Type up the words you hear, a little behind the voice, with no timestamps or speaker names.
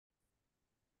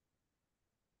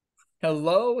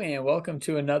Hello and welcome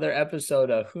to another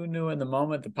episode of Who Knew in the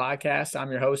Moment, the podcast.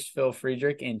 I'm your host, Phil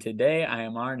Friedrich, and today I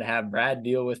am honored to have Brad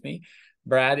Deel with me.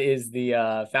 Brad is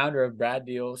the founder of Brad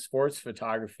Deel Sports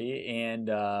Photography, and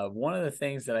one of the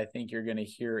things that I think you're going to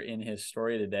hear in his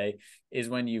story today is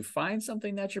when you find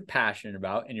something that you're passionate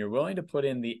about and you're willing to put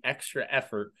in the extra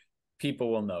effort, people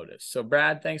will notice. So,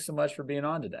 Brad, thanks so much for being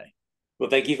on today.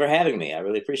 Well, thank you for having me. I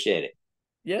really appreciate it.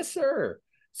 Yes, sir.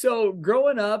 So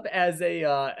growing up as a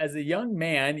young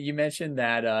man, you mentioned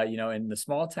that in the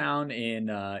small town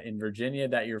in Virginia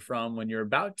that you're from, when you're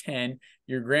about 10,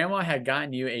 your grandma had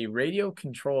gotten you a radio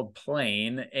controlled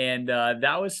plane, and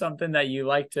that was something that you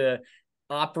like to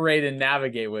operate and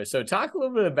navigate with. So talk a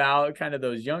little bit about kind of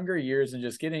those younger years and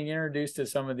just getting introduced to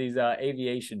some of these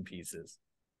aviation pieces.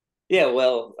 Yeah,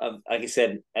 well, like I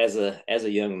said, as a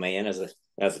young man, as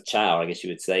a child, I guess you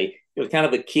would say, it was kind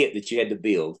of a kit that you had to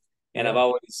build, and I've Yeah.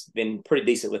 always been pretty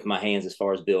decent with my hands as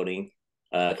far as building.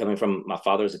 Coming from my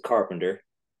father as a carpenter,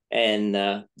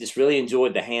 and just really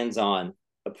enjoyed the hands-on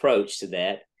approach to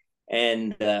that.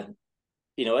 And as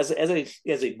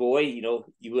a boy,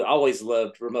 you always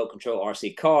loved remote control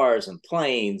RC cars and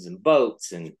planes and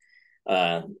boats and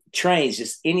uh, trains,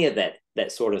 just any of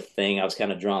that sort of thing. I was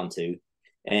kind of drawn to,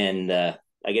 and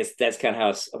I guess that's kind of how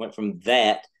I went from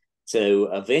that to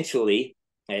eventually,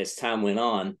 as time went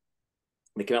on,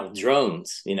 they came out with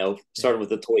drones. Started Yeah. with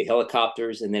the toy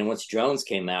helicopters, and then once drones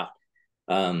came out,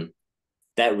 um,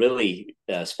 that really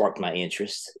sparked my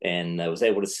interest, and I was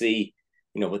able to see,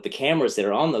 with the cameras that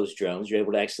are on those drones, you're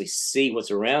able to actually see what's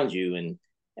around you,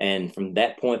 and from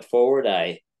that point forward,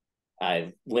 I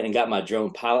went and got my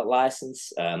drone pilot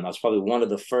license. I was probably one of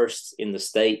the first in the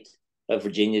state of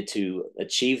Virginia to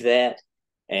achieve that.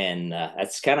 And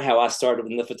that's kind of how I started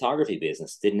in the photography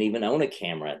business. Didn't even own a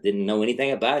camera, didn't know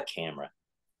anything about a camera.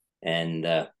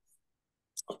 And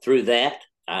through that,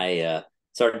 I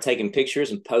started taking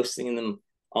pictures and posting them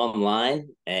online.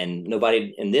 And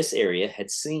nobody in this area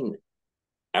had seen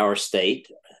our state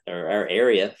or our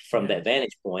area from Yeah. that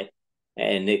vantage point,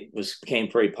 and it became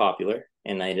pretty popular.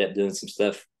 And I ended up doing some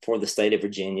stuff for the state of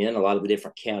Virginia and a lot of the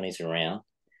different counties around.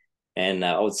 And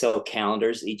I would sell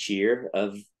calendars each year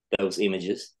of those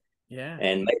images Yeah.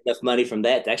 and make enough money from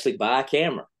that to actually buy a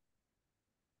camera.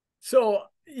 So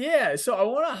yeah, so I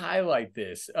want to highlight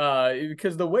this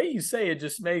because the way you say it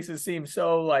just makes it seem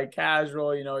so like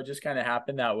casual, it just kind of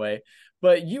happened that way.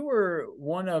 But you were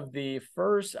one of the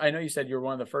first, I know you said you were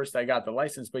one of the first that got the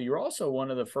license, but you were also one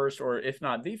of the first, or if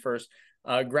not the first,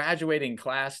 graduating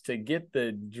class to get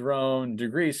the drone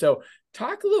degree. So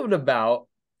talk a little bit about,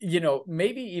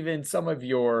 maybe even some of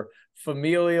your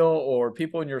familial or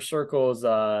people in your circles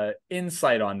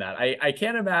insight on that. I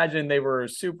can't imagine they were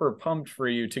super pumped for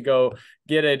you to go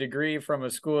get a degree from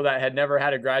a school that had never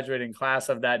had a graduating class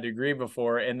of that degree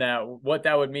before, and that what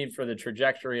that would mean for the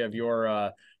trajectory of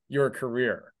your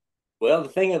career. Well, the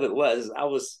thing of it was, I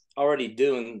was already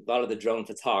doing a lot of the drone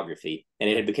photography, and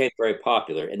it Yeah. had become very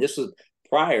popular. And this was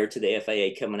prior to the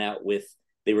FAA coming out with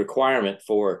the requirement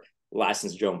for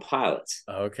licensed drone pilots.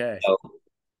 Okay. So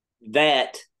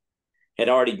that had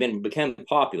already become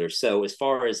popular. So as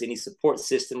far as any support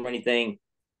system or anything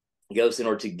goes, in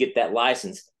order to get that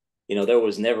license, there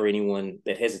was never anyone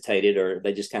that hesitated, or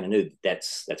they just kind of knew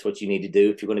that's what you need to do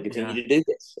if you're going to continue Yeah. to do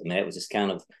this. I mean, that was just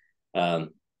kind of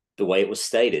the way it was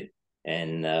stated.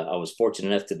 And I was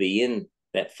fortunate enough to be in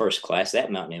that first class at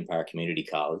Mountain Empire Community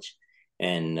College,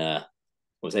 and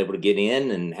was able to get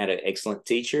in and had an excellent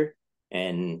teacher,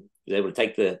 and was able to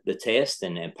take the test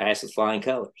and pass with flying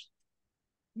colors.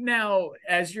 Now,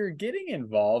 as you're getting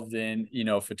involved in,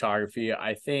 photography,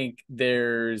 I think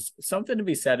there's something to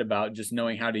be said about just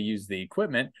knowing how to use the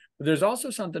equipment, but there's also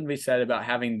something to be said about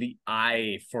having the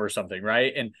eye for something,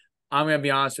 right? And I'm going to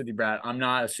be honest with you, Brad, I'm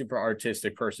not a super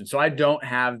artistic person, so I don't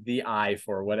have the eye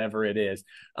for whatever it is.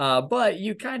 But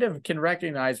you kind of can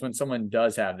recognize when someone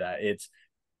does have that. It's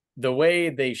the way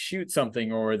they shoot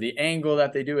something or the angle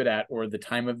that they do it at or the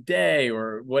time of day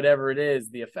or whatever it is,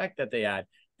 the effect that they add.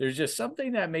 There's just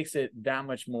something that makes it that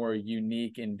much more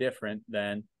unique and different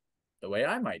than the way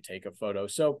I might take a photo.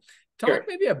 So talk Sure.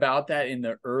 maybe about that in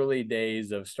the early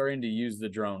days of starting to use the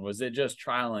drone. Was it just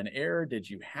trial and error? Did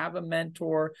you have a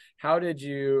mentor? How did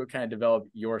you kind of develop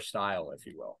your style, if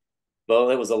you will?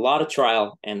 Well, it was a lot of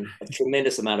trial and a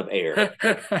tremendous amount of error.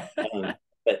 Um,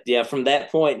 but yeah, from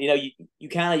that point, you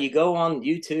kind of you go on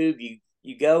YouTube,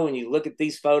 you go and you look at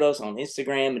these photos on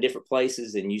Instagram and different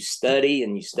places, and you study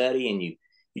and you study and you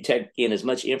take in as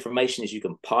much information as you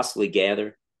can possibly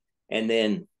gather, and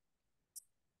then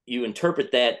you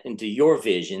interpret that into your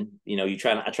vision. I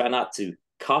try not to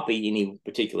copy any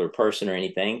particular person or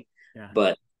anything, Yeah.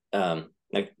 but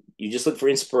like you just look for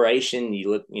inspiration.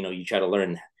 You look, you try to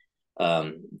learn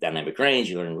dynamic range.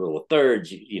 You learn rule of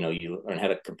thirds. You learn how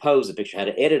to compose a picture, how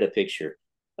to edit a picture.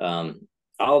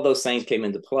 All of those things came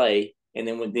into play, and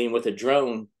then with a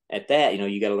drone at that,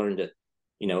 you got to learn to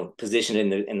position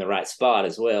it in the right spot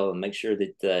as well, and make sure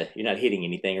that you're not hitting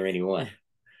anything or anyone.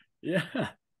 Yeah.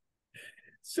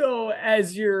 So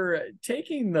as you're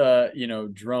taking the,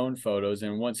 drone photos,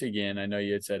 and once again, I know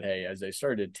you had said, hey, as I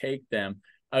started to take them,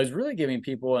 I was really giving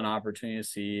people an opportunity to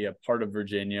see a part of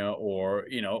Virginia, or,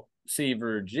 see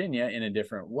Virginia in a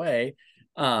different way.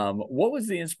 What was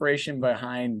the inspiration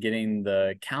behind getting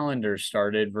the calendar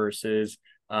started versus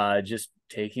just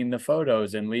taking the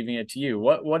photos and leaving it to you?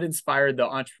 What inspired the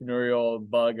entrepreneurial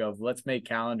bug of let's make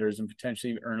calendars and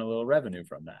potentially earn a little revenue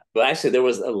from that? Well, actually, there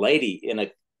was a lady in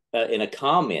a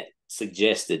comment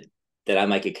suggested that I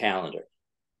make a calendar,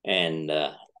 and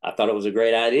I thought it was a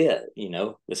great idea.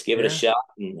 Let's give it a Yeah. shot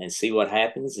and see what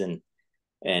happens. And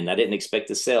I didn't expect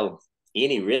to sell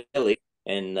any really,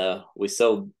 and we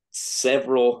sold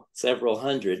several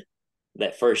hundred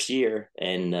that first year,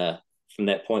 and from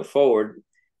that point forward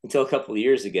until a couple of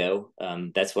years ago,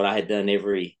 that's what I had done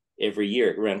every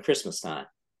year around Christmas time.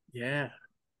 Yeah.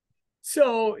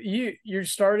 So you're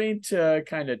starting to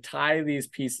kind of tie these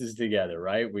pieces together,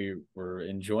 right? We were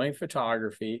enjoying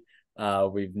photography.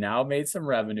 We've now made some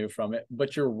revenue from it,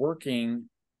 but you're working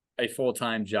a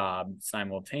full-time job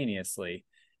simultaneously.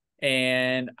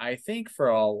 And I think for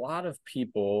a lot of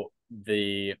people,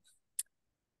 the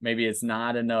maybe it's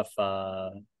not enough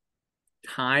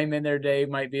time in their day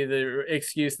might be the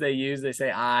excuse they use. They say,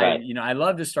 Right. I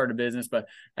love to start a business, but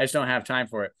I just don't have time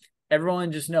for it.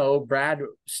 Everyone just know Brad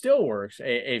still works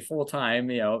a full-time,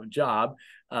 job.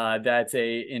 That's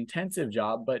a intensive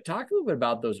job, but talk a little bit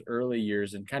about those early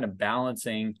years and kind of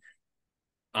balancing.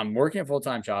 I'm working a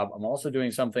full-time job. I'm also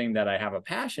doing something that I have a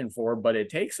passion for, but it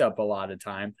takes up a lot of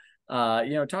time.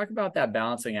 Talk about that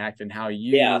balancing act and how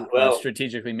Yeah. you Well,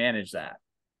 strategically manage that.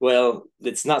 Well,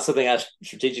 it's not something I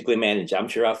strategically manage. I'm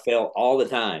sure I fail all the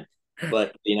time,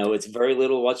 but it's very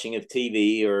little watching of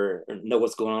TV or know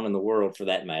what's going on in the world for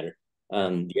that matter. Yeah.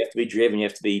 You have to be driven, you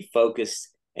have to be focused,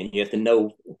 and you have to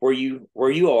know where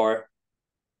you are,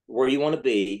 where you want to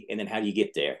be, and then how do you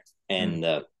get there. Mm. And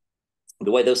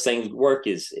the way those things work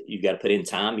is you got to put in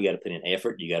time, you got to put in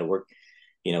effort, you got to work,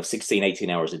 16, 18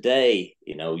 hours a day.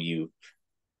 You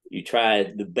try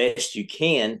the best you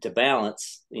can to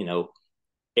balance,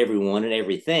 everyone and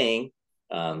everything.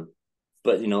 Um,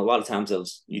 but a lot of times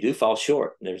those you do fall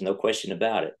short. There's no question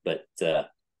about it. But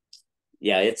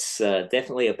yeah, it's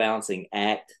definitely a balancing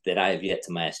act that I have yet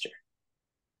to master.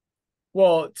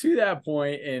 Well, to that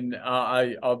point, and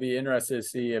I'll be interested to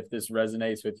see if this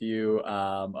resonates with you.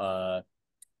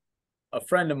 A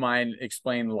friend of mine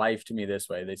explained life to me this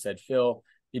way. They said, Phil,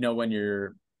 when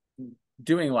you're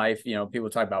doing life, people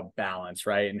talk about balance,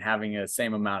 right? And having a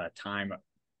same amount of time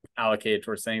allocated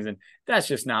towards things. And that's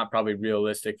just not probably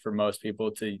realistic for most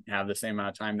people to have the same amount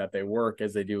of time that they work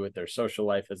as they do with their social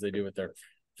life, as they do with their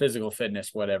physical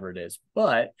fitness, whatever it is.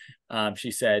 But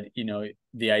she said,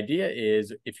 the idea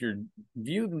is if you're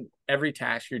viewing every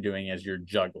task you're doing as you're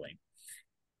juggling,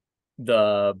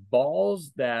 the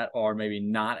balls that are maybe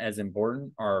not as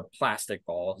important are plastic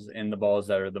balls, and the balls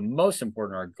that are the most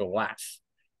important are glass.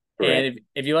 And Correct.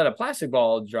 if you let a plastic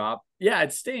ball drop, yeah,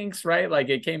 it stinks, right? Like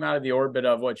it came out of the orbit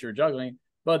of what you're juggling,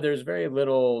 but there's very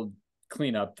little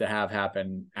cleanup to have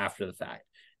happen after the fact.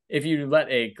 If you let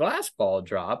a glass ball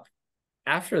drop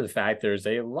after the fact, there's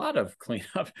a lot of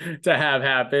cleanup to have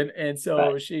happen. And Right.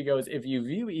 so she goes, if you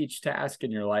view each task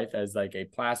in your life as like a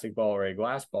plastic ball or a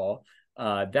glass ball,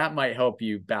 that might help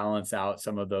you balance out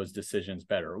some of those decisions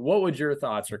better. What would your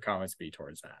thoughts or comments be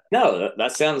towards that? No,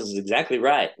 that sounds exactly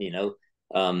right.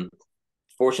 Um,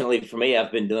 fortunately for me,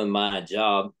 I've been doing my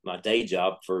day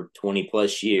job for 20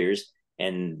 plus years,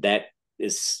 and that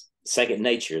is second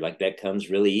nature. Like that comes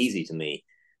really easy to me.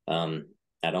 Um,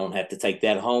 I don't have to take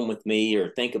that home with me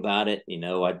or think about it.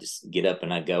 I just get up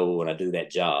and I go and I do that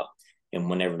job. And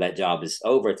whenever that job is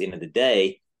over at the end of the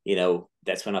day,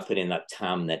 that's when I put in that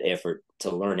time and that effort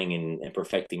to learning and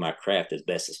perfecting my craft as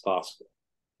best as possible.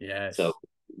 So Yes.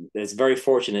 it's very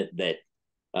fortunate that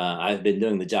I've been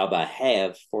doing the job I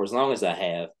have for as long as I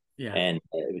have, Yeah, and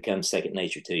it becomes second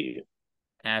nature to you.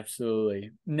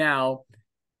 absolutely. Now,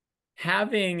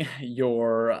 having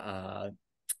your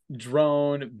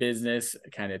drone business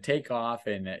kind of take off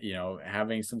and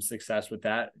having some success with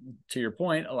that, to your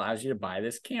point, allows you to buy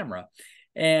this camera.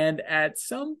 And at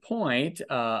some point,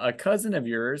 a cousin of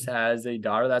yours has a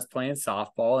daughter that's playing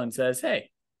softball and says, hey,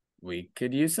 we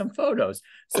could use some photos.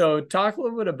 So talk a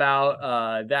little bit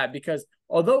about that, because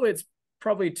although it's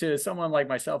probably to someone like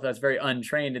myself that's very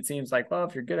untrained, it seems like, well,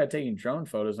 if you're good at taking drone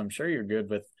photos, I'm sure you're good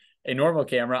with a normal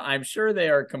camera. I'm sure they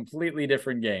are completely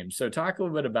different games. So talk a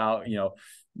little bit about,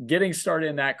 getting started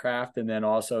in that craft, and then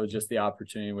also just the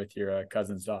opportunity with your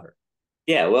cousin's daughter.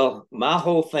 Yeah, well, my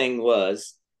whole thing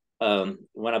was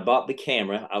when I bought the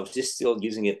camera, I was just still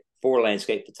using it for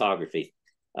landscape photography.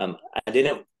 I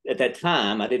didn't at that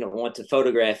time. I didn't want to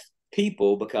photograph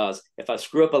people because if I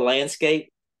screw up a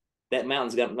landscape, that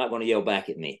mountain's not going to yell back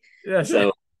at me. That's right.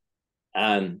 So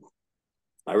um,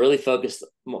 I really focused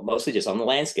mostly just on the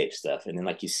landscape stuff. And then,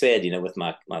 like you said, with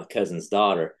my cousin's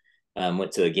daughter,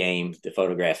 went to a game to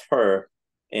photograph her,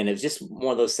 and it was just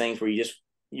one of those things where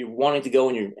you're wanting to go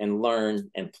and learn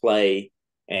and play,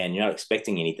 and you're not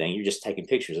expecting anything. You're just taking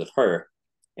pictures of her,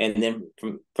 and then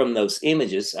from those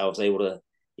images, I was able to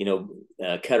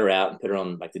cut her out and put her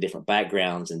on like the different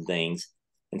backgrounds and things,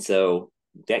 and so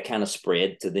that kind of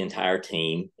spread to the entire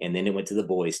team, and then it went to the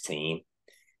boys team,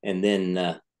 and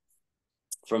then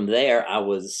from there, I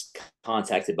was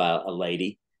contacted by a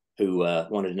lady who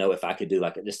wanted to know if I could do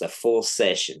like just a full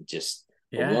session, just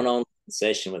a Yeah. one-on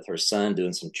session with her son,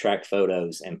 doing some track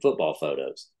photos and football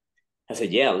photos. I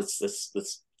said, "Yeah, let's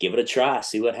give it a try,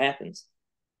 see what happens."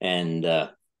 And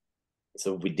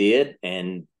so we did,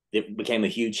 and it became a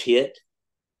huge hit.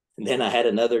 And then I had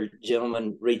another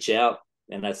gentleman reach out,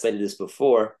 and I said this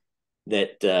before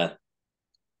that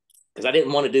because I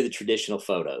didn't want to do the traditional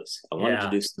photos, I wanted to Yeah.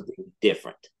 do something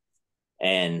different.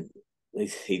 And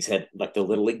he's had like the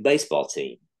little league baseball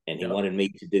team, and he Yep. wanted me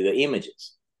to do the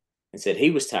images, and said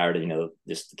he was tired of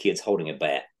just the kids holding a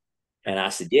bat. And I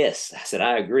said, yes. I said,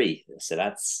 I agree. I said,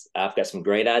 I've got some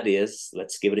great ideas.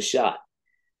 Let's give it a shot.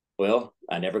 Well,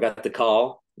 I never got the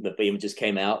call. The images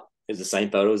came out. It was the same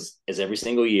photos as every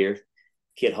single year.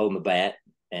 Kid holding the bat,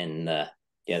 and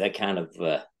yeah, that kind of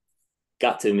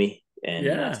got to me. And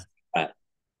Yeah.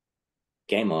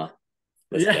 game on.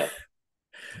 Let's Yeah. go.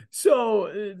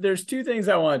 So there's two things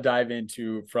I want to dive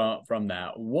into from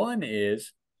that. One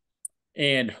is,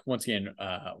 and once again,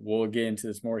 we'll get into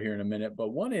this more here in a minute, but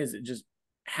one is just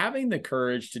having the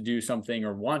courage to do something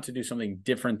or want to do something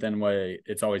different than what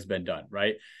it's always been done,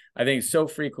 right? I think so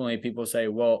frequently people say,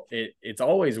 well, it's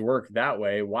always worked that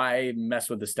way. Why mess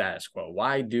with the status quo?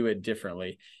 Why do it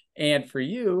differently? And for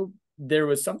you, there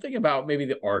was something about maybe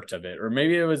the art of it, or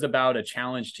maybe it was about a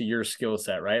challenge to your skill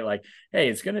set, right? Like, hey,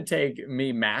 it's going to take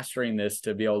me mastering this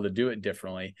to be able to do it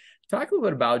differently. Talk a little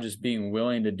bit about just being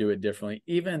willing to do it differently,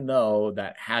 even though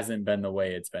that hasn't been the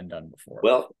way it's been done before.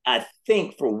 Well, I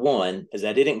think for one, because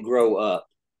I didn't grow up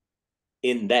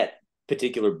in that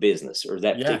particular business or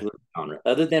that Yeah. particular genre,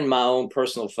 other than my own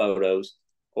personal photos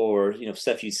or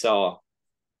stuff you saw,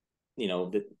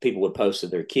 that people would post of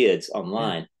their kids Yeah.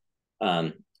 online.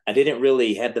 I didn't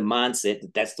really have the mindset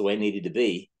that that's the way it needed to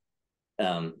be.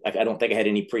 Like I don't think I had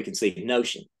any preconceived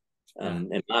notion. Yeah.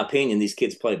 In my opinion, these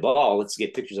kids play ball. Let's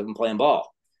get pictures of them playing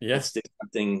ball. Yeah. Let's do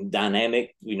something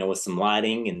dynamic, with some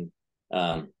lighting,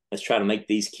 and let's try to make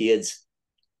these kids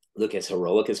look as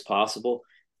heroic as possible.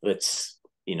 Let's,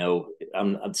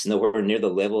 it's nowhere near the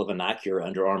level of a Nike or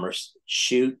Under Armour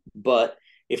shoot, but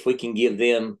if we can give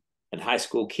them and high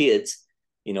school kids,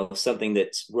 something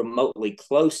that's remotely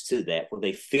close to that, where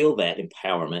they feel that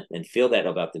empowerment and feel that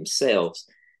about themselves,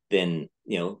 then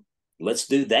let's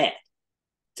do that.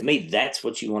 To me, that's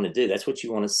what you want to do. That's what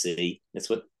you want to see. That's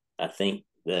what I think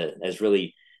has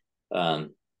really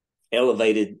um,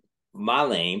 elevated my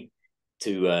name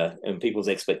to and people's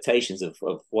expectations of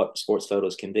what sports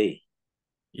photos can be.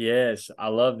 Yes, I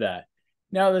love that.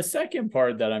 Now, the second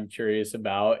part that I'm curious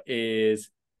about is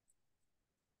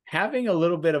having a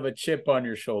little bit of a chip on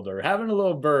your shoulder, having a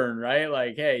little burn, right?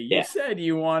 Like, hey, you Yeah, said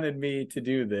you wanted me to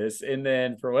do this, and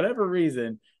then for whatever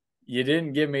reason, you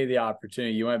didn't give me the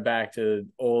opportunity. You went back to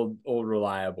old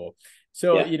reliable.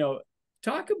 So, yeah,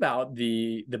 talk about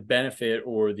the benefit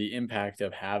or the impact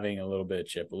of having a little bit of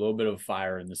chip, a little bit of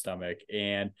fire in the stomach,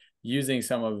 and using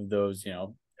some of those,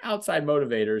 outside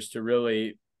motivators to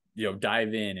really,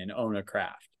 dive in and own a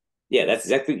craft. yeah. That's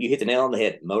exactly, you hit the nail on the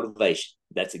head. Motivation.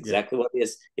 That's Yeah. exactly what it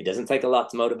is. It doesn't take a lot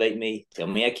to motivate me. Tell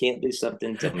me I can't do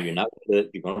something. Tell me you're not going to do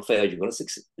it. You're going to fail. You're going to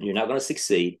succeed. You're not going to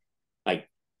succeed. Like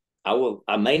I will.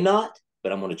 I may not,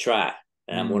 but I'm going to try,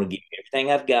 and I'm going to Mm, give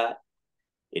everything I've got.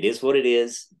 It is what it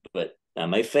is, but I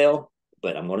may fail,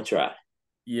 but I'm going to try.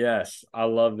 yes, I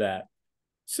love that.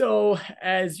 So,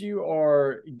 as you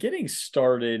are getting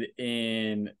started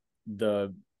in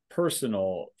the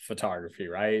personal photography,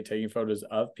 right? Taking photos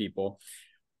of people,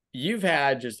 you've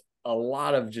had just a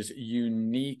lot of just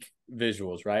unique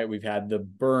visuals, right? We've had the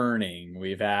burning,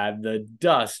 we've had the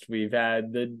dust, we've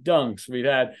had the dunks, we've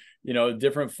had,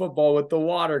 different football with the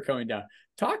water coming down.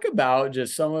 Talk about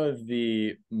just some of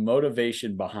the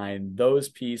motivation behind those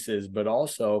pieces, but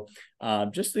also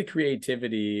just the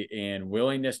creativity and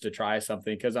willingness to try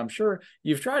something. Because I'm sure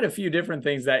you've tried a few different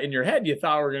things that in your head you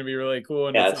thought were going to be really cool.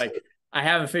 And Yeah, it's it's like, I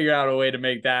haven't figured out a way to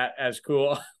make that as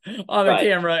cool on the right.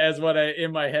 camera as what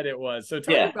in my head it was. So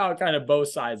talk Yeah. about kind of both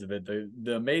sides of it,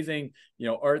 the amazing,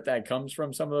 art that comes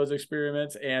from some of those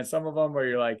experiments, and some of them where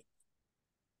you're like,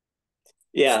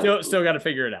 Yeah. still got to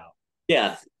figure it out.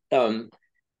 Yeah. Um,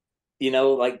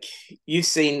 like you've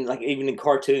seen, like even in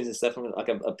cartoons and stuff, like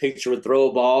a picture would throw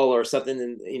a ball or something,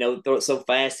 and throw it so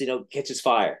fast, catches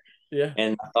fire. Yeah.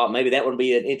 And I thought maybe that would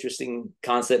be an interesting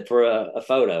concept for a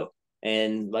photo.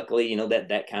 And luckily,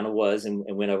 that kind of was, and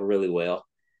went over really well.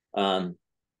 Um,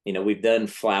 we've done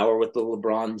flower with the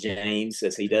LeBron James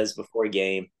as he does before a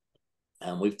game.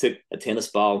 We've took a tennis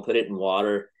ball and put it in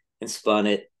water and spun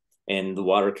it, and the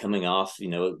water coming off,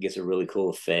 it gives a really cool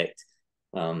effect.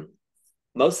 Um,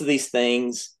 most of these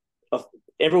things,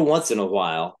 every once in a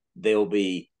while, they'll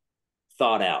be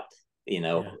thought out,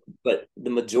 Yeah. but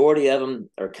the majority of them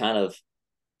are kind of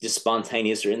just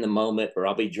spontaneous or in the moment, or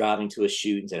I'll be driving to a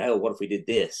shoot and say, "Oh, what if we did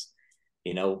this?"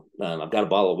 I've got a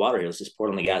bottle of water here. Let's just pour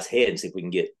it on the guy's head and see if we can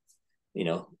get,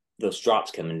 those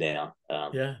drops coming down.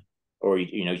 Yeah. Or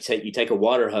you take a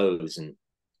water hose and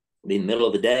in the middle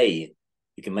of the day,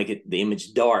 you can make the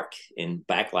image dark and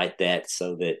backlight that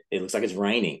so that it looks like it's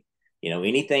raining.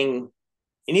 Anything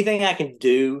I can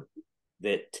do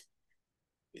that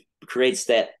creates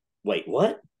that, wait,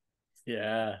 what?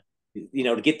 Yeah.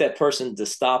 To get that person to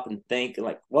stop and think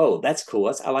like, whoa, that's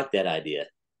cool. I like that idea.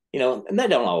 And that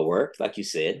don't all work, like you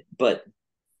said, but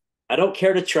I don't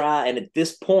care to try. And at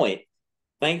this point,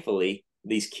 thankfully,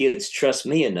 these kids trust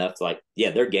me enough to, like,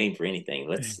 yeah, they're game for anything.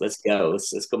 Let's go.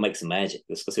 Let's go make some magic.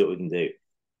 Let's go see what we can do.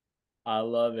 I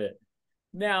love it.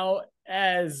 Now,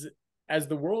 as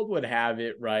the world would have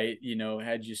it, right,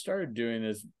 had you started doing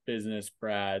this business,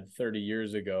 Brad, 30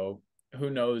 years ago, who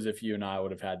knows if you and I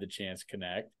would have had the chance to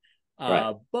connect.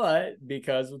 Right. But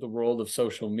because of the world of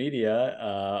social media,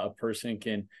 a person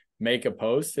can make a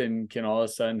post and can all of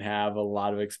a sudden have a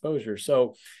lot of exposure.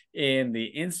 So in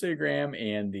the Instagram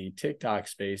and the TikTok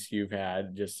space, you've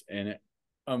had just an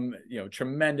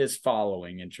tremendous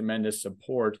following and tremendous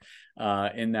support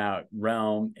in that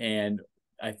realm. And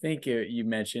I think you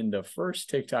mentioned the first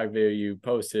TikTok video you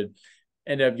posted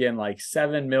ended up getting like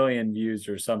 7 million views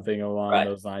or something along Right.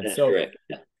 those lines. That's So correct.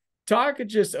 Yeah. talk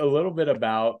just a little bit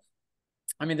about,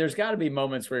 I mean, there's got to be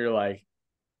moments where you're like,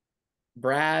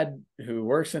 Brad, who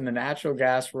works in the natural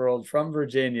gas world from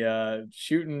Virginia,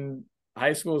 shooting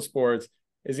high school sports,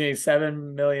 is getting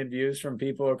 7 million views from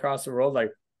people across the world.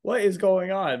 Like, what is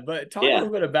going on? But talk a Yeah.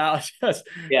 little bit about just,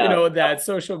 Yeah. that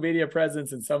social media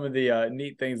presence and some of the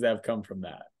neat things that have come from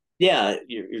that. Yeah.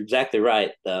 You're exactly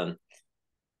right.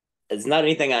 It's not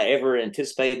anything I ever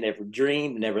anticipated, never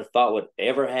dreamed, never thought would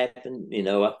ever happen.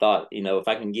 I thought, if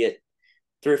I can get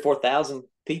 3 or 4 thousand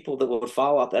people that would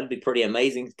follow, that'd be pretty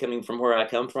amazing coming from where I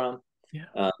come from.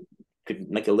 Yeah. Could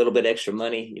make a little bit extra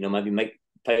money, maybe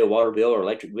pay a water bill or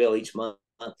electric bill each month.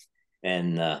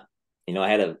 And, I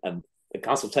had a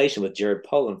consultation with Jared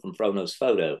Poland from Frono's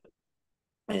Photo.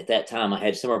 And at that time, I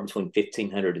had somewhere between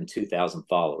 1,500 and 2,000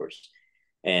 followers.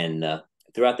 And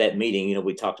throughout that meeting,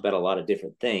 we talked about a lot of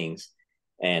different things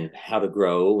and how to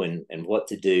grow and what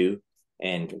to do,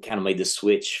 and kind of made the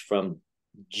switch from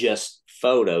just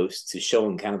photos to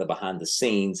showing kind of the behind the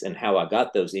scenes and how I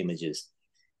got those images.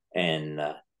 And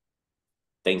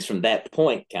things from that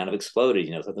point kind of exploded.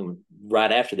 Something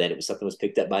right after that, it was something was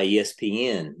picked up by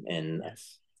ESPN, and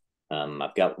Yes.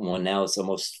 I've got one now. It's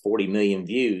almost 40 million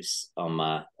views on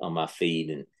my feed,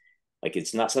 and like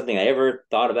it's not something I ever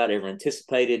thought about, ever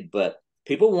anticipated. But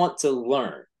people want to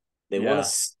learn. They want to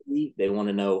Yeah. see. They want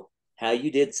to know how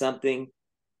you did something.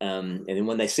 And then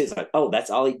when they see it's like, oh, that's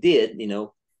all he did.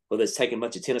 Whether it's taking a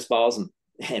bunch of tennis balls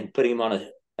and putting them on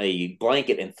a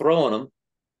blanket and throwing them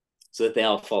so that they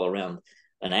all fall around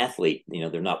an athlete.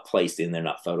 They're not placed in, they're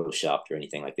not photoshopped or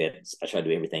anything like that. I try to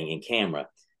do everything in camera.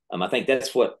 I think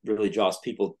that's what really draws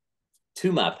people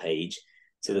to my page,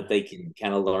 so that they can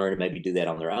kind of learn and maybe do that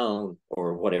on their own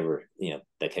or whatever,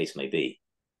 the case may be.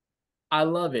 I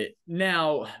love it.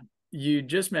 Now, you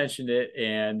just mentioned it,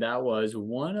 and that was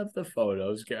one of the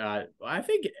photos. I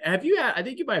think, I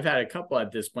think you might have had a couple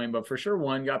at this point, but for sure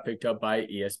one got picked up by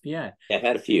ESPN. Yeah, I've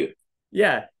had a few.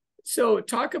 Yeah. So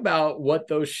talk about what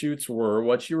those shoots were,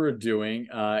 what you were doing,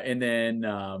 and then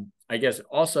I guess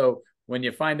also when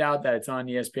you find out that it's on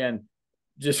ESPN,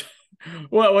 just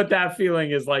what that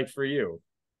feeling is like for you.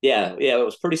 Yeah, yeah, it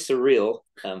was pretty surreal.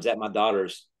 I was at my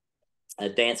daughter's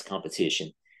dance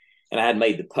competition, and I had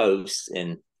made the post,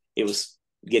 and it was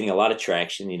getting a lot of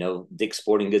traction. Dick's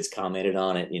Sporting Goods commented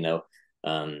on it.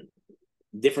 Um,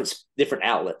 different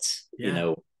outlets.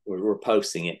 Yeah. We're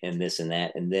posting it and this and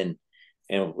that, and then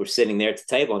we're sitting there at the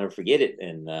table. I'll never forget it,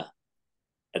 and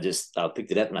I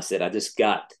picked it up and I said, I just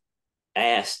got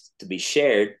asked to be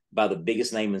shared by the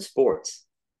biggest name in sports,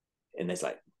 and it's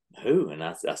like, who? And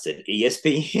I said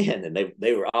ESPN, and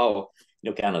they were all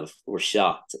kind of were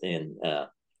shocked, and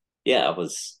yeah, I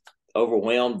was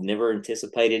overwhelmed, never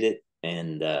anticipated it,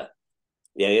 and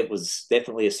yeah, it was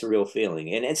definitely a surreal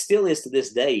feeling, and it still is to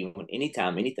this day. When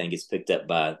anytime anything gets picked up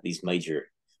by these major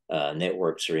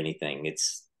networks or anything,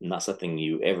 it's not something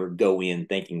you ever go in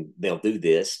thinking they'll do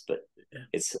this, but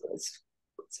it's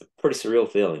a pretty surreal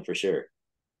feeling for sure.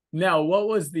 Now, what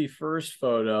was the first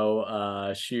photo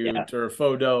Yeah. shoot or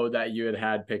photo that you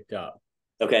had picked up?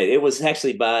 Okay, it was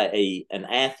actually by an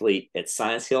athlete at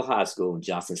Science Hill High School in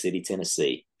Johnson City,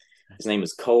 Tennessee. His name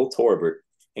is Cole Torbert,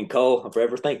 and Cole, I'm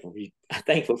forever thankful for you,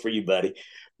 thankful for you, buddy.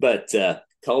 But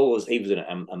Cole he was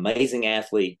an amazing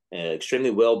athlete,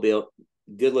 extremely well built,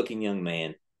 good looking young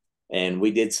man, and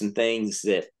we did some things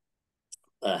that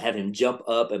had him jump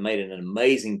up and made an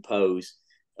amazing pose.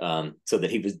 So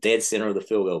that he was dead center of the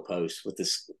field goal post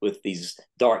with these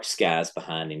dark skies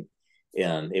behind him.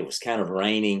 It was kind of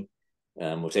raining.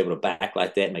 Was able to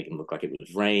backlight that, make him look like it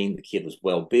was rain. The kid was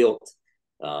well built.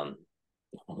 Um,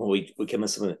 we come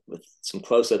in with some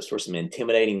close ups for some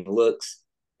intimidating looks,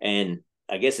 and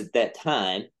I guess at that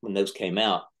time when those came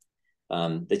out,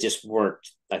 they just weren't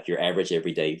like your average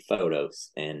everyday photos,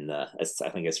 and I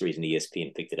think that's the reason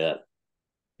ESPN picked it up.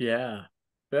 Yeah,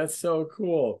 that's so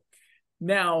cool.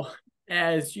 Now,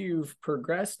 as you've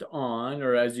progressed on,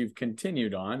 or as you've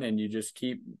continued on, and you just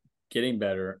keep getting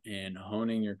better and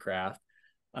honing your craft,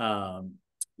 um,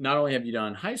 not only have you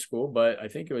done high school, but I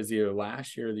think it was either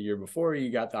last year or the year before,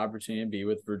 you got the opportunity to be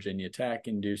with Virginia Tech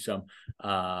and do some,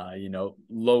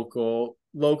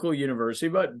 local university,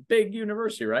 but big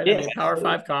university, right? I Yeah, mean, Power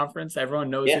absolutely. Five conference, everyone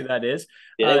knows Yeah, who that is.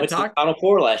 yeah. They went to the Talk Final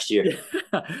Four last year.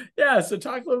 Yeah, yeah. So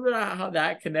talk a little bit about how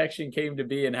that connection came to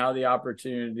be and how the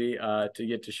opportunity to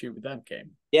get to shoot with them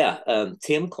came. Yeah,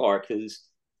 Tim Clark, who's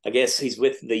I guess he's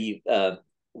with the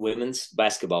women's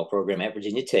basketball program at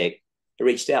Virginia Tech,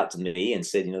 reached out to me and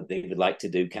said, they would like to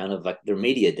do kind of like their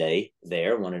media day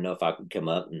there. Want to know if I could come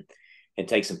up and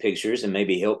take some pictures and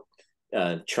maybe help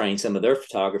train some of their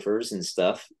photographers and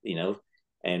stuff,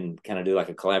 and kind of do like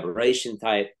a collaboration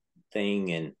type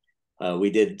thing. And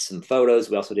we did some photos.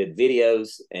 We also did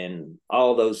videos, and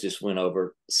all those just went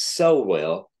over so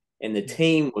well. And the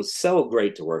team was so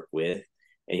great to work with.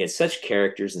 And he had such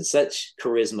characters and such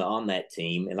charisma on that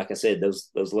team. And like I said, those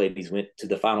ladies went to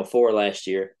the Final Four last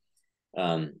year,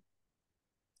 um,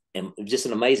 and just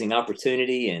an amazing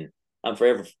opportunity. And I'm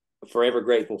forever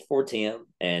grateful for Tim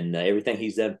and everything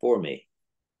he's done for me.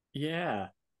 Yeah.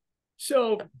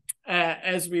 So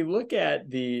as we look at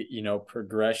the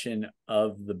progression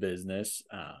of the business,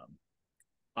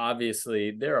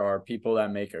 obviously there are people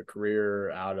that make a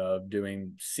career out of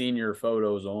doing senior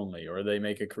photos only, or they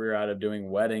make a career out of doing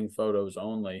wedding photos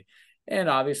only. And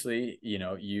obviously,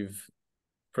 you've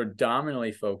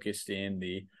predominantly focused in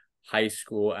the high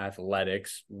school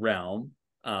athletics realm.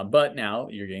 But now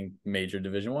you're getting major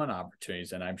Division I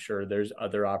opportunities, and I'm sure there's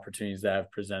other opportunities that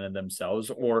have presented themselves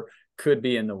or could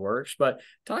be in the works. But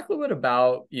talk a little bit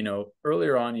about,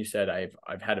 earlier on you said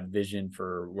I've had a vision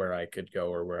for where I could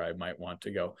go or where I might want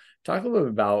to go. Talk a little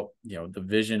bit about the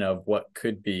vision of what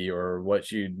could be or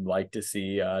what you'd like to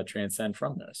see transcend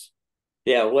from this.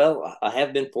 Yeah, well, I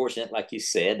have been fortunate, like you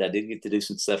said. I did get to do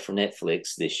some stuff for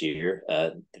Netflix this year,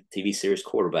 the TV series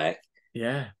Quarterback.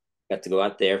 Yeah. Got to go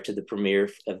out there to the premiere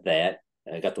of that.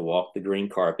 I got to walk the green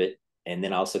carpet, and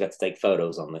then I also got to take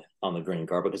photos on the green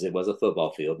carpet because it was a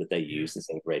football field that they Yeah. used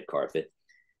instead of red carpet.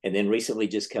 And then recently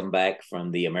just come back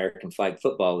from the American Flag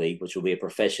Football League, which will be a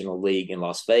professional league in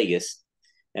Las Vegas,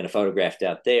 and I photographed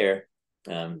out there.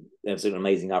 That was an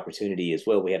amazing opportunity as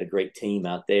well. We had a great team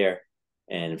out there,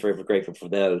 and forever grateful for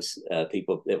those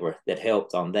people that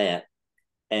helped on that.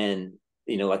 And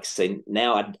like I say,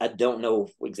 now I don't know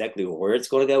exactly where it's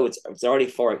going to go. It's already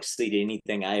far exceeded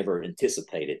anything I ever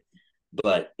anticipated.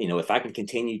 But if I can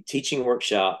continue teaching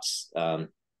workshops,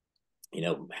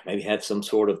 maybe have some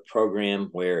sort of program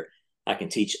where I can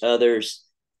teach others.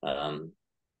 Um,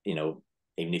 you know,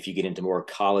 Even if you get into more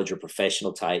college or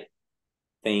professional type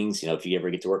things, if you ever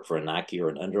get to work for a Nike or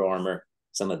an Under Armour,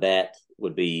 some of that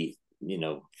would be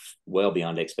well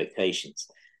beyond expectations.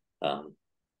 Um,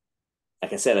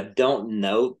 like I said, I don't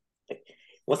know.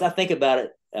 Once I think about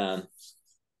it,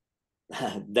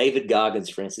 David Goggins,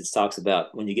 for instance, talks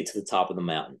about when you get to the top of the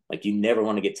mountain, like you never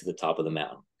want to get to the top of the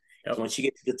mountain. Because Yep. once you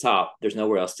get to the top, there's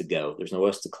nowhere else to go. There's nowhere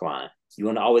else to climb. You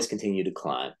want to always continue to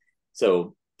climb.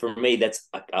 So for me, that's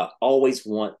I always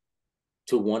want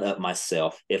to one up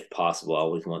myself if possible. I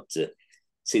always want to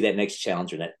see that next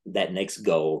challenge or that next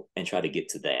goal and try to get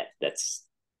to that. That's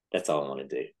all I want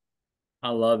to do. I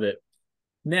love it.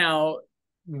 Now,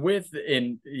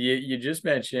 you just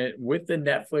mentioned it, with the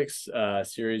Netflix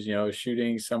series,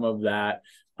 shooting some of that.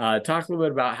 Talk a little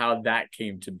bit about how that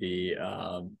came to be,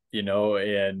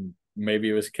 and maybe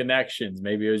it was connections,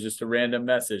 maybe it was just a random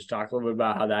message. Talk a little bit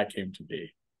about how that came to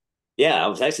be. Yeah, I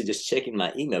was actually just checking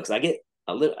my email because I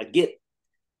get,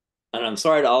 and I'm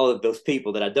sorry to all of those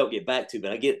people that I don't get back to,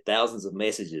 but I get thousands of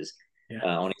messages Yeah.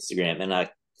 on Instagram, and I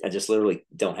just literally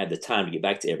don't have the time to get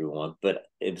back to everyone. But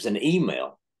it was an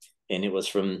email, and it was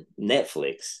from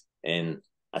Netflix, and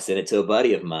I sent it to a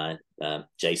buddy of mine,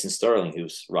 Jason Sterling,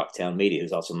 who's Rocktown Media,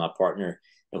 who's also my partner,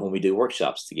 and when we do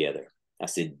workshops together, I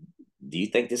said, "Do you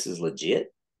think this is legit?"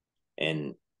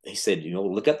 And he said,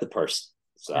 look up the person.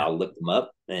 So Yeah. I looked them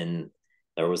up, and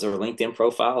there was their LinkedIn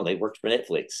profile. They worked for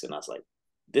Netflix, and I was like,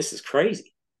 "This is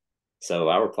crazy." So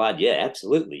I replied, "Yeah,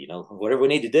 absolutely. Whatever we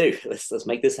need to do, let's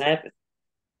make this happen."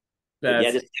 But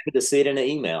yeah, That's just happy to see it in an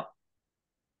email.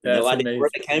 No that's idea where amazing.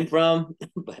 it came from,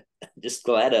 but just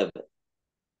glad of it.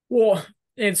 Well,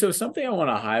 and so something I want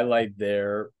to highlight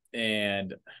there,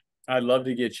 and I'd love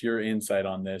to get your insight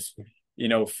on this.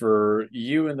 For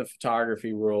you in the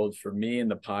photography world, for me in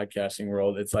the podcasting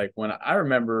world, it's like when I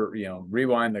remember,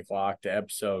 rewind the clock to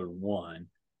episode 1,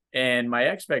 and my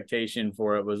expectation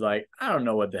for it was like, I don't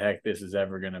know what the heck this is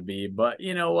ever going to be, but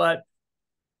you know what?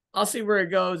 I'll see where it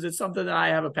goes. It's something that I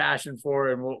have a passion for,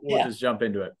 and we'll Yeah, just jump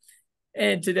into it.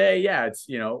 And today, yeah, it's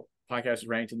podcast is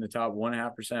ranked in the top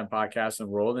 1.5% podcasts in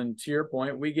the world. And to your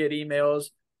point, we get emails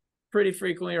pretty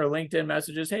frequently or LinkedIn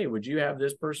messages. Hey, would you have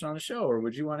this person on the show, or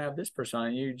would you want to have this person on?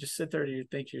 And you just sit there and you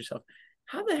think to yourself,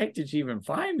 how the heck did you even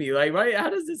find me? Like, right? How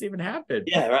does this even happen?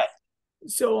 yeah, right.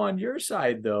 So on your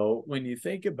side, though, when you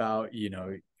think about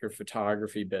your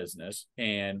photography business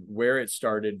and where it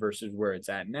started versus where it's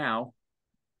at now,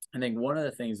 I think one of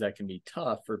the things that can be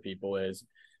tough for people is,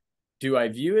 do I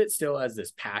view it still as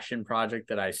this passion project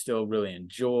that I still really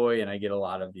enjoy and I get a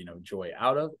lot of, joy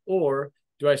out of? Or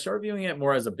do I start viewing it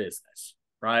more as a business?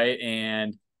 Right.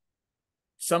 And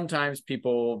sometimes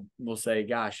people will say,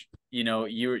 gosh,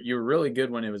 you're really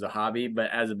good when it was a hobby, but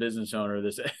as a business owner,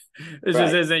 this just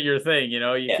Right. isn't your thing. You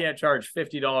Yeah, can't charge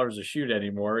 $50 a shoot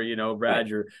anymore. right. Brad,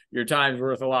 your time's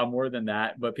worth a lot more than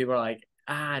that. But people are like,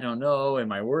 I don't know,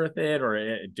 am I worth it,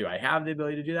 or do I have the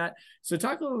ability to do that? So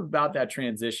talk a little bit about that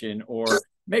transition, or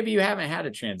maybe you haven't had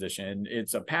a transition.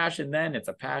 It's a passion then, it's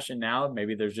a passion now.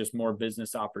 Maybe there's just more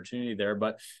business opportunity there,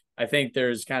 but I think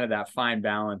there's kind of that fine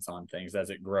balance on things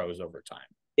as it grows over time.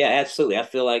 Yeah, absolutely. I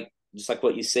feel like just like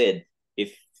what you said,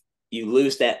 if you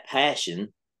lose that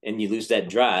passion and you lose that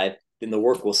drive, then the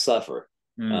work will suffer.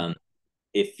 Mm. Um,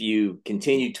 if you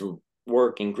continue to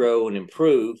work and grow and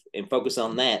improve and focus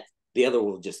on that, the other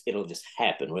it'll just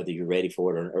happen whether you're ready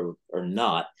for it or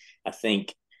not. I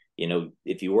think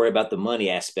if you worry about the money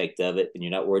aspect of it and you're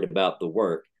not worried about the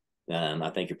work, I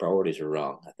think your priorities are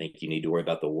wrong. I think you need to worry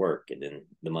about the work, and then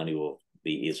the money will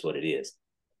be is what it is.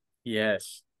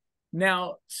 Yes.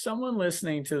 Now, someone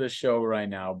listening to the show right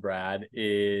now, Brad,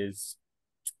 is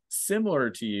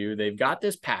similar to you. They've got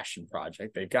this passion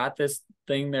project, they've got this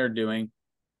thing they're doing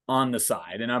on the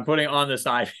side. And I'm putting on the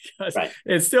side because Right.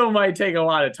 it still might take a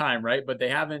lot of time, right? But they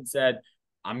haven't said,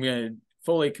 I'm going to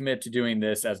fully commit to doing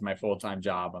this as my full-time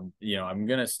job. I'm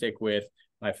going to stick with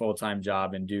my full-time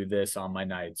job and do this on my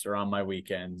nights or on my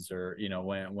weekends, or,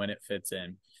 when it fits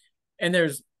in. And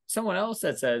there's someone else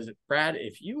that says, Brad,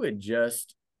 if you would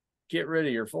just get rid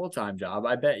of your full-time job,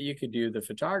 I bet you could do the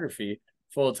photography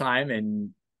full-time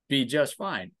and be just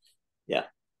fine. Yeah.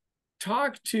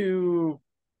 Talk to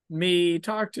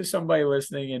somebody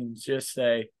listening and just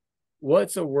say,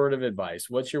 what's a word of advice?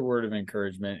 What's your word of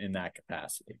encouragement in that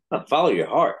capacity? Follow your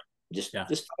heart. Just Yeah.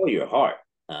 just follow your heart.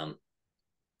 Um,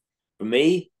 for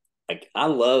me, like I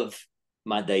love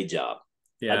my day job.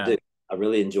 I Yeah. do. I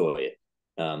really enjoy it.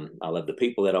 I love the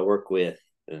people that I work with,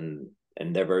 and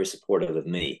they're very supportive of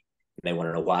me. They want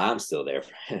to know why I'm still there.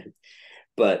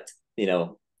 But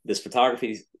this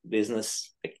photography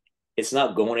business, it's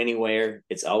not going anywhere.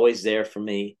 It's always there for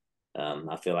me.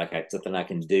 I feel like it's something I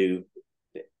can do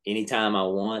anytime I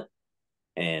want,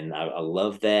 and I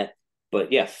love that.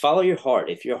 But yeah, follow your heart.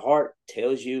 If your heart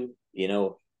tells you,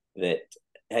 that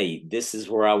hey, this is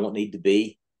where I want need to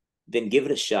be, then give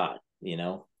it a shot.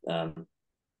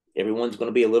 Everyone's going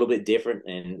to be a little bit different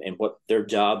and what their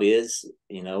job is.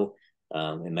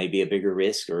 It may be a bigger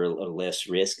risk or a less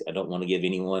risk. I don't want to give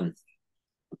anyone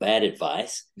bad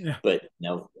advice, Yeah. but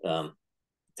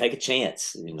take a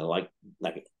chance. Like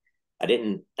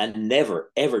I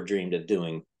never ever dreamed of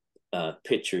doing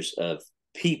pictures of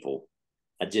people.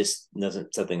 I just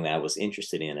wasn't something that I was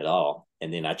interested in at all.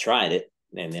 And then I tried it,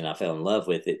 and then I fell in love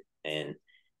with it. And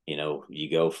you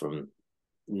go from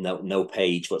no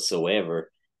page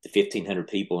whatsoever to 1,500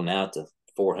 people now to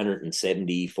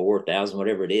 474,000,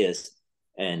 whatever it is.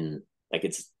 And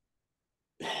like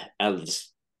I would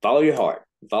just follow your heart,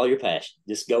 follow your passion,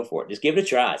 just go for it, just give it a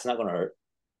try. It's not going to hurt.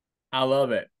 I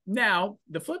love it. Now,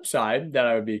 the flip side that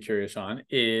I would be curious on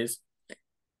is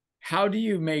how do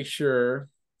you make sure,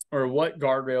 or what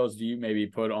guardrails do you maybe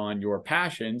put on your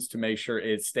passions to make sure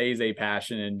it stays a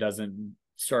passion and doesn't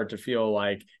start to feel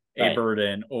like a Right,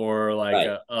 burden or like right.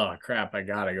 a, oh crap, I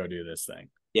gotta go do this thing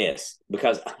Yes,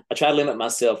 because I try to limit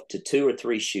myself to 2 or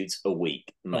 3 shoots a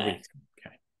week a week. max.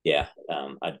 Okay. Yeah,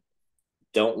 I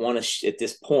don't want to at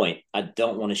this point. I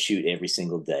don't want to shoot every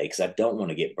single day because I don't want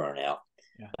to get burnt out.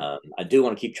 Yeah. I do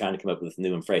want to keep trying to come up with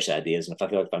new and fresh ideas, and if I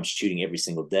feel like if I'm shooting every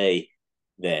single day,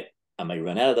 that I may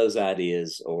run out of those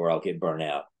ideas or I'll get burnt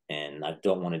out, and I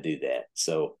don't want to do that.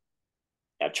 So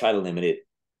I try to limit it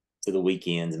to the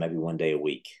weekends, maybe one day a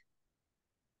week.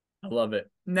 I love it.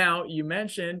 Now, you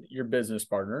mentioned your business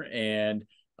partner, and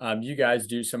you guys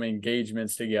do some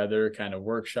engagements together, kind of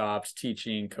workshops,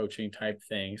 teaching, coaching type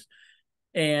things.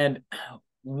 And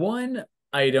one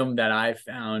item that I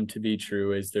found to be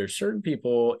true is there's certain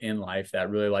people in life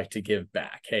that really like to give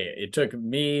back. Hey, it took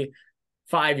me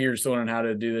 5 years to learn how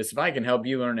to do this. If I can help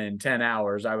you learn in 10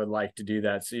 hours, I would like to do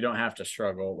that so you don't have to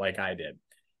struggle like I did.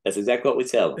 That's exactly what we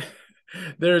tell them.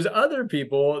 There's other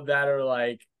people that are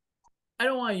like, I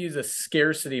don't want to use a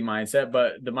scarcity mindset,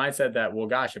 but the mindset that, well,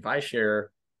 gosh, if I share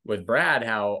with Brad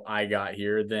how I got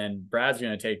here, then Brad's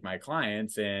going to take my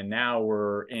clients. And now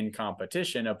we're in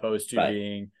competition opposed to Right.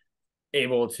 being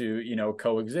able to,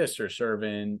 coexist or serve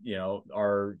in,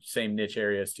 our same niche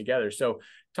areas together. So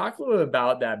talk a little bit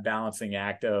about that balancing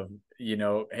act of,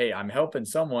 hey, I'm helping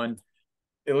someone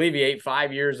alleviate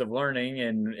 5 years of learning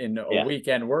in a Yeah.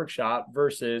 weekend workshop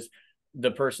versus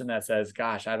the person that says,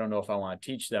 gosh, I don't know if I want to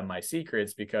teach them my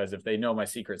secrets because if they know my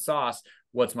secret sauce,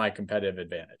 what's my competitive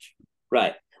advantage?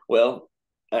 Right. Well,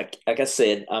 like I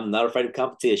said, I'm not afraid of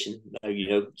competition.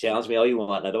 Challenge me all you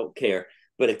want. I don't care.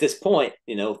 But at this point,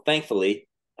 thankfully,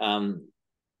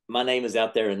 my name is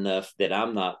out there enough that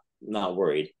I'm not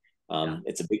worried. Yeah.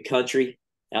 It's a big country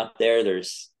out there.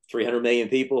 There's 300 million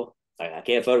people. I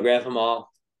can't photograph them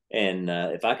all, and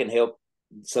if I can help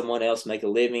someone else make a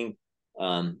living,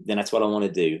 then that's what I want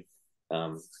to do.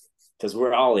 Because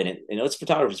we're all in it. It's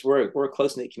photographers. We're a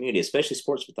close knit community, especially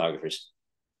sports photographers.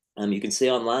 You can see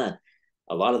online,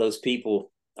 a lot of those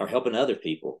people are helping other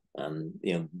people.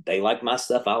 They like my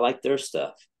stuff. I like their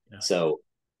stuff. Yeah. So,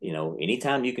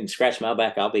 anytime you can scratch my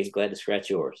back, I'll be glad to scratch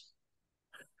yours.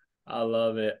 I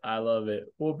love it. I love it.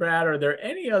 Well, Brad, are there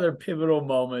any other pivotal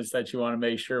moments that you want to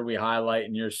make sure we highlight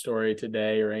in your story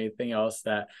today or anything else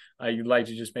that you'd like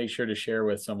to just make sure to share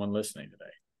with someone listening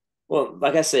today? Well,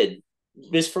 like I said,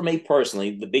 just for me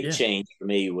personally, the big Yeah. change for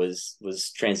me was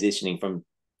transitioning from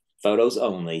photos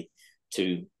only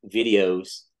to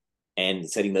videos and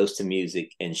setting those to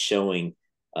music and showing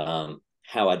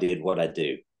how I did what I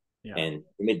do. Yeah. And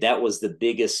I mean, that was the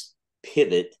biggest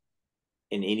pivot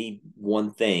in any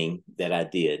one thing that I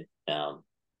did.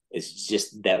 It's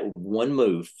just that one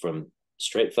move from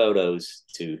straight photos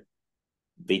to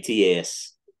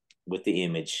BTS with the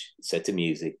image set to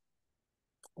music.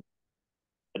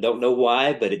 I don't know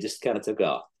why, but it just kind of took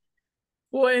off.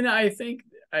 Well, and I think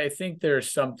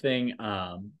there's something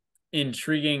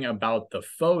intriguing about the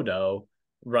photo,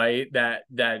 right? That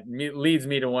leads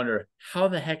me to wonder how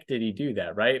the heck did he do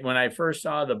that, right? When I first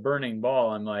saw the burning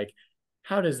ball, I'm like,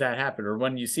 how does that happen? Or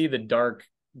when you see the dark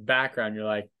background, you're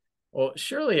like, well,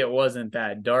 surely it wasn't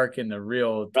that dark in the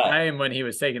real Right, time when he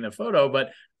was taking the photo. But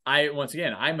once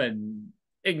again, I'm an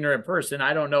ignorant person.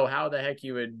 I don't know how the heck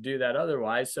you would do that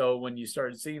otherwise. So when you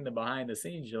start seeing the behind the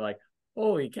scenes, you're like,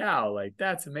 holy cow, like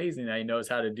that's amazing that he knows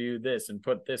how to do this and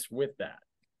put this with that.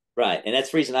 right. And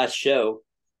that's the reason I show,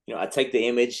 I take the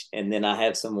image and then I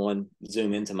have someone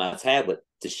zoom into my tablet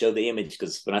to show the image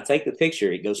because when I take the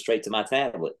picture, it goes straight to my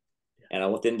tablet. And I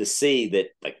want them to see that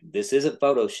like this isn't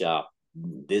Photoshop.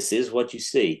 This is what you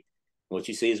see. What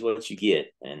you see is what you get.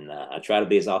 And I try to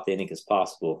be as authentic as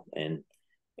possible and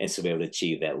so be able to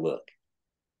achieve that look.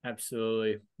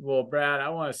 Absolutely. Well, Brad, I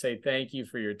want to say thank you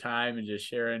for your time and just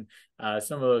sharing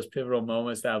some of those pivotal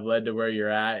moments that have led to where you're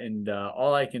at. And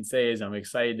all I can say is I'm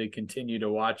excited to continue to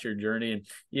watch your journey. And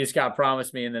you just got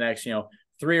promised me in the next,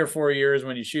 3 or 4 years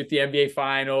when you shoot the NBA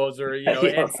finals or, Yeah,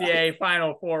 right. NCAA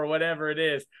Final Four, whatever it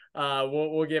is,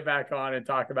 we'll get back on and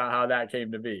talk about how that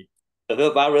came to be. So,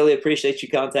 Philip, I really appreciate you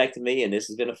contacting me, and this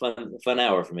has been a fun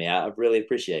hour for me. I really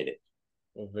appreciate it.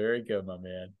 Well, very good, my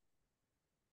man.